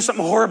sense. There's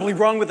something horribly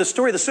wrong with the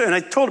story. And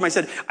I told him, I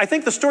said, I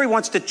think the story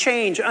wants to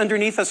change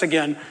underneath us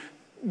again.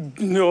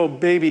 No,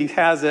 baby,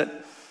 has it.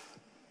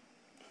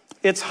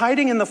 It's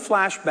hiding in the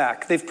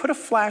flashback. They've put a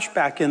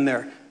flashback in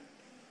there.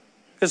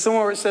 It's the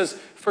one where it says,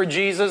 for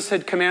Jesus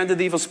had commanded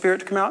the evil spirit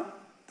to come out.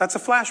 That's a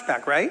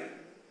flashback, right?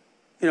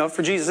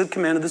 For Jesus had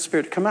commanded the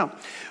spirit to come out.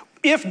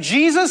 If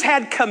Jesus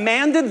had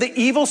commanded the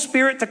evil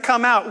spirit to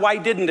come out, why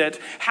didn't it?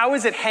 How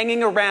is it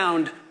hanging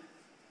around?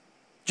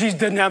 Jesus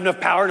didn't have enough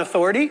power and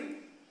authority.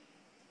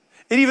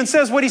 It even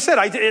says what he said.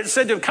 It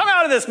said to him, come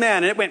out of this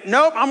man. And it went,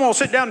 nope, I'm going to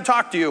sit down and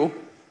talk to you.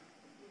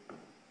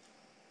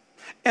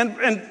 And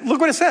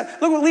look what it said.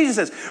 Look what Legion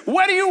says.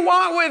 What do you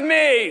want with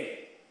me?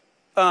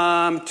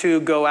 To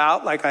go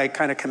out like I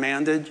kind of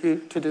commanded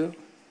you to do.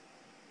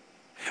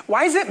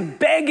 Why is it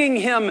begging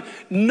him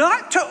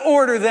not to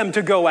order them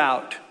to go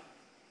out? Do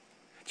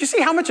you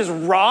see how much is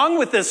wrong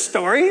with this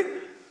story?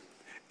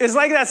 It's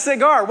like that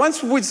cigar.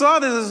 Once we saw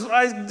this,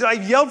 I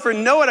yelled for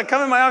Noah to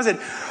come in my office and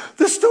said,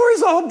 the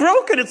story's all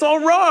broken. It's all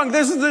wrong.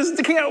 This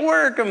can't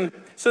work.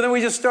 So then we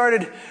just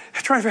started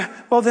trying to figure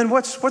out, well, then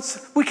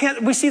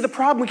we see the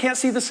problem. We can't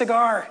see the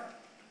cigar.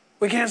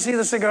 We can't see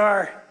the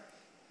cigar.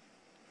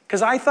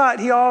 Because I thought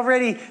he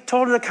already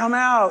told her to come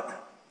out.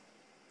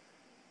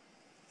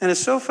 And it's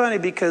so funny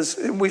because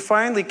we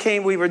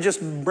were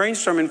just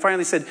brainstorming and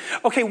finally said,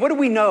 okay, what do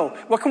we know?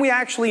 What can we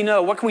actually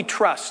know? What can we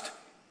trust?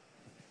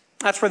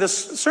 That's where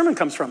this sermon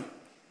comes from,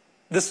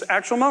 this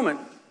actual moment.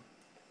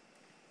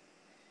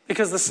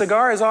 Because the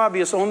cigar is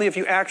obvious only if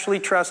you actually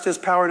trust his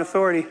power and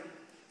authority.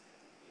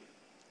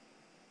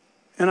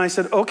 And I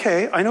said,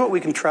 okay, I know what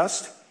we can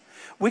trust.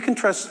 We can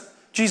trust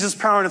Jesus'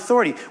 power and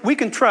authority. We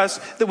can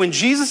trust that when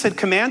Jesus had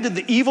commanded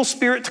the evil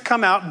spirit to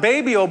come out,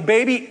 baby, oh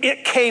baby,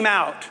 it came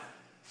out.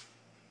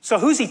 So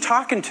who's he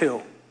talking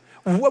to?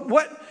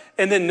 What?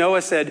 And then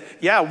Noah said,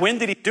 yeah, when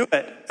did he do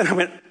it? And I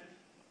went,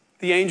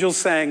 the angels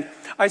sang.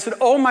 I said,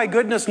 oh my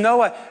goodness,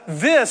 Noah,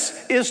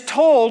 this is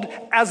told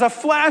as a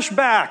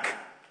flashback.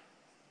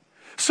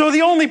 So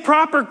the only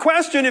proper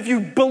question, if you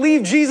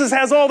believe Jesus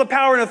has all the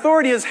power and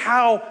authority, is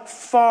how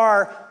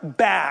far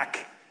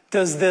back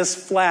does this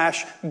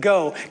flash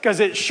go? Because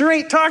it sure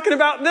ain't talking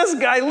about this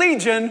guy,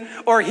 Legion,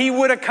 or he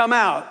would have come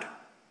out.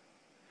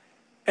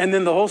 And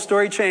then the whole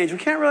story changed. We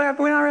don't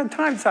have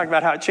time to talk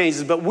about how it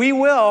changes, but we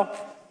will.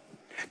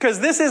 Because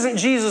this isn't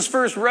Jesus'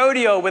 first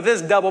rodeo with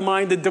this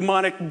double-minded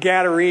demonic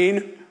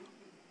Gadarene.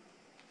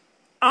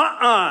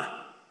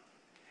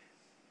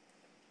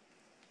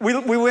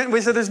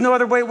 We said there's no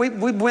other way.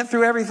 We went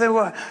through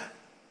everything.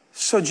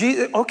 So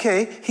Jesus,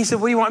 okay, he said,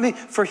 what do you want me?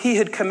 For he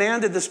had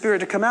commanded the spirit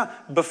to come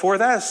out before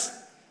this.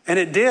 And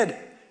it did.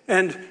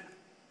 And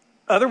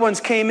other ones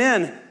came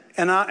in.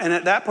 And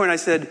at that point I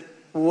said,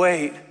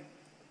 wait.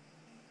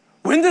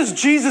 When does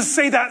Jesus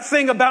say that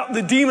thing about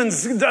the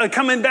demons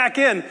coming back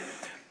in?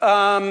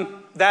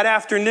 That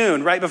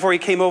afternoon, right before he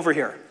came over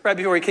here. Right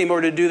before he came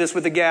over to do this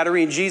with the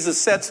Gadarene,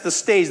 Jesus sets the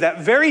stage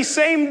that very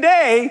same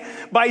day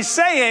by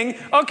saying,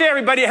 okay,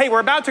 everybody, hey, we're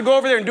about to go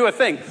over there and do a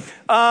thing.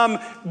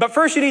 But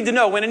first you need to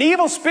know, when an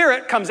evil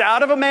spirit comes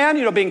out of a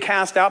man, being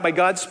cast out by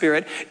God's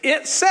spirit,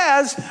 it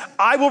says,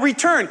 I will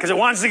return, because it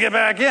wants to get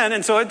back in.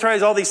 And so it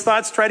tries all these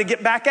thoughts, try to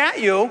get back at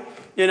you,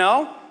 It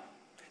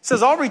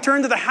says, I'll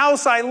return to the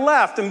house I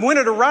left. And when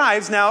it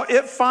arrives, now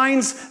it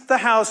finds the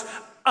house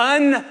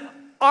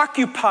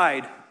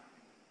unoccupied.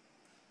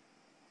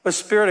 The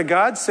Spirit of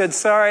God said,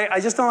 sorry, I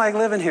just don't like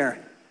living here.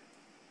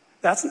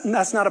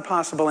 That's not a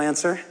possible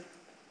answer.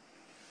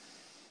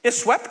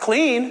 It's swept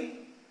clean.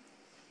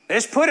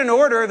 It's put in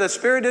order. The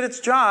Spirit did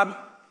its job.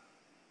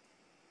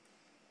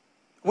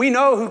 We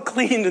know who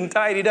cleaned and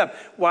tidied up.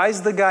 Why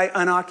is the guy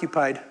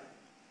unoccupied?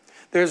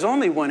 There's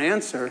only one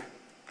answer.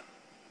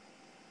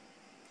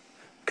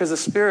 Because the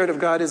Spirit of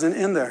God isn't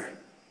in there.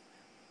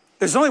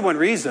 There's only one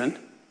reason.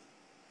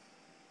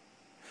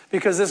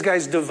 because this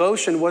guy's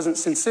devotion wasn't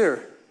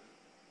sincere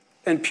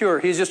and pure.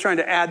 He's just trying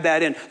to add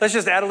that in. Let's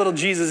just add a little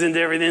Jesus into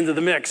everything, into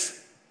the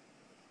mix.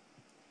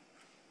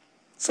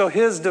 So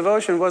his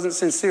devotion wasn't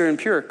sincere and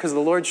pure, because the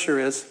Lord sure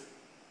is.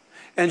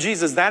 And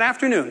Jesus that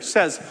afternoon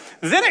says,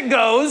 then it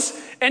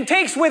goes and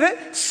takes with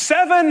it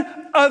 7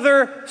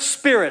 other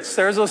spirits.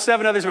 There's those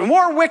 7 other spirits,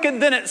 more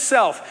wicked than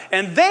itself.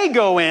 And they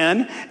go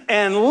in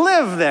and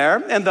live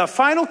there. And the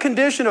final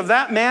condition of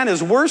that man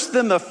is worse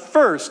than the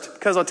first.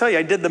 Because I'll tell you,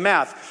 I did the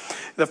math.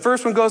 The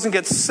first one goes and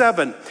gets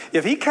 7.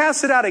 If he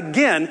casts it out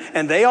again,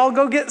 and they all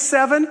go get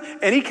 7,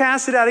 and he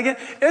casts it out again,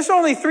 it's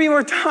only 3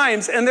 more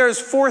times, and there's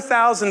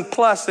 4,000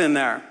 plus in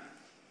there.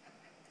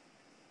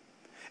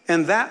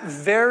 And that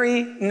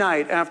very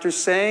night, after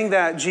saying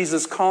that,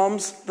 Jesus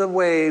calms the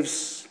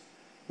waves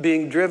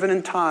being driven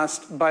and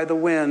tossed by the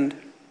wind.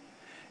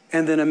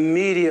 And then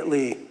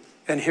immediately,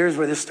 and here's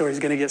where this story is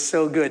going to get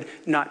so good,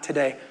 not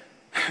today.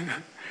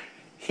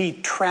 He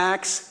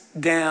tracks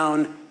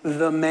down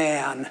the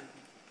man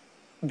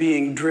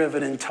being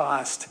driven and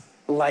tossed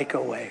like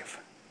a wave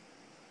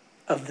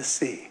of the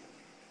sea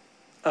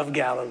of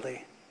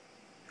Galilee,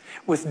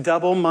 with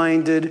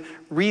double-minded,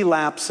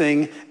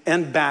 relapsing,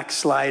 and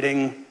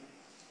backsliding,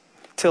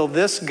 till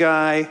this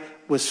guy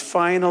was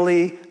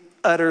finally,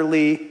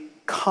 utterly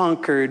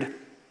conquered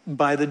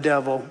by the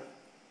devil,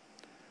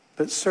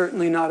 but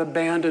certainly not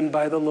abandoned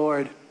by the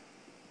Lord.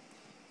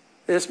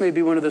 This may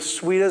be one of the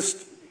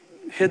sweetest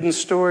hidden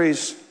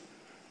stories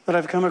that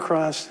I've come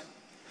across.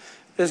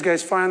 This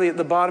guy's finally at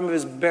the bottom of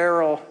his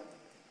barrel.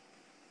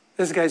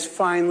 This guy's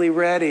finally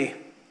ready.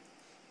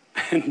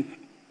 And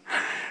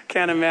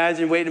can't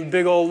imagine waiting in a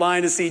big old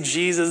line to see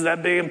Jesus,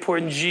 that big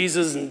important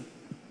Jesus, and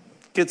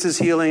gets his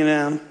healing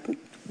and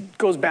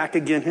goes back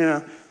again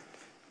here.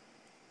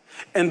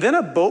 And then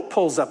a boat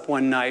pulls up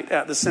one night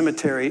at the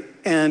cemetery,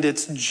 and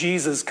it's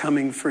Jesus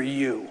coming for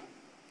you.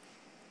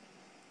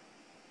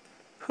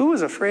 Who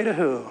is afraid of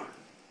who?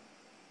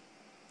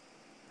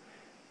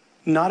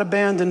 Not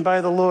abandoned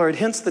by the Lord.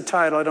 Hence the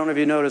title, I don't know if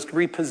you noticed,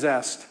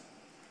 Repossessed.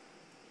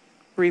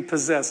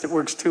 Repossessed. It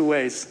works 2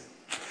 ways.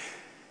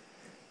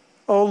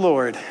 Oh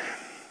Lord,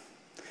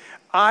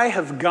 I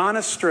have gone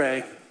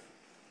astray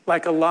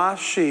like a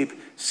lost sheep.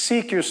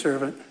 Seek your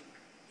servant.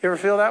 You ever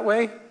feel that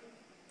way?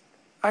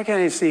 I can't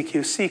even seek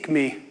you. Seek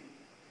me.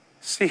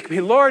 Seek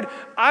me. Lord,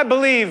 I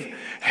believe.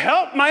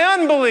 Help my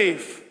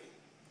unbelief.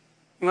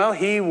 Well,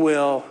 he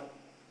will.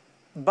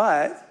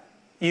 But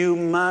you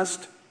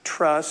must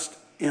trust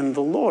in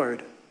the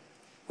Lord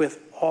with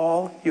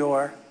all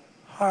your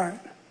heart.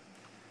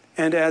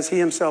 And as he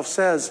himself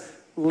says,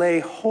 lay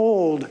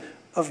hold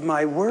of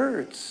my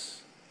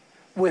words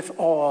with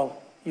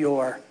all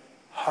your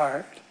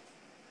heart.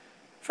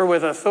 For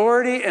with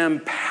authority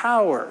and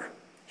power,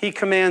 he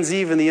commands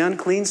even the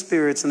unclean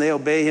spirits, and they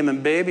obey him.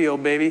 And baby, oh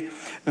baby,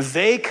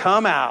 they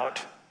come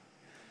out.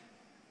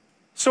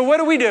 So what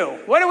do we do?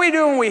 What do we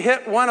do when we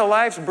hit one of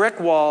life's brick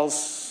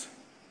walls?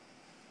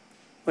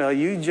 Well,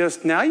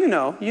 now you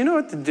know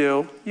what to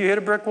do. You hit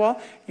a brick wall,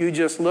 you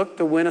just look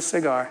to win a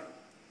cigar.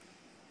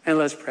 And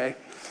let's pray.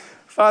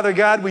 Father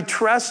God, we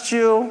trust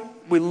you,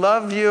 we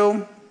love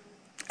you,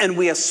 and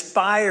we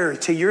aspire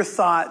to your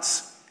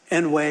thoughts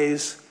and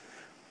ways.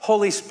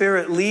 Holy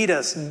Spirit, lead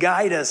us,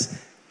 guide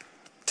us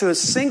to a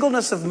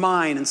singleness of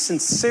mind and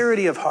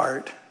sincerity of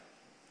heart.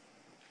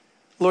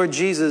 Lord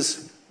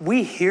Jesus,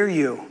 we hear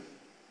you.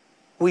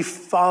 We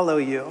follow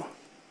you.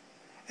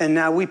 And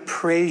now we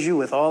praise you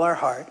with all our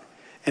heart.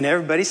 And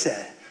everybody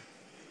said,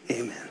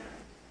 amen.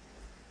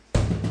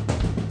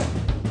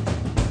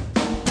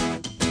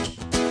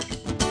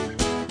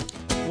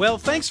 Well,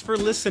 thanks for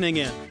listening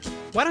in.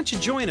 Why don't you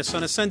join us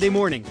on a Sunday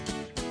morning?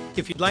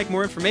 If you'd like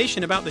more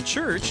information about the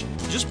church,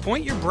 just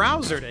point your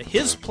browser to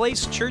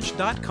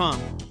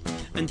hisplacechurch.com.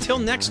 Until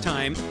next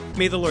time,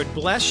 may the Lord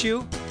bless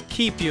you,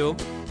 keep you,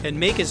 and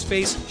make his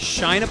face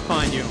shine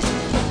upon you.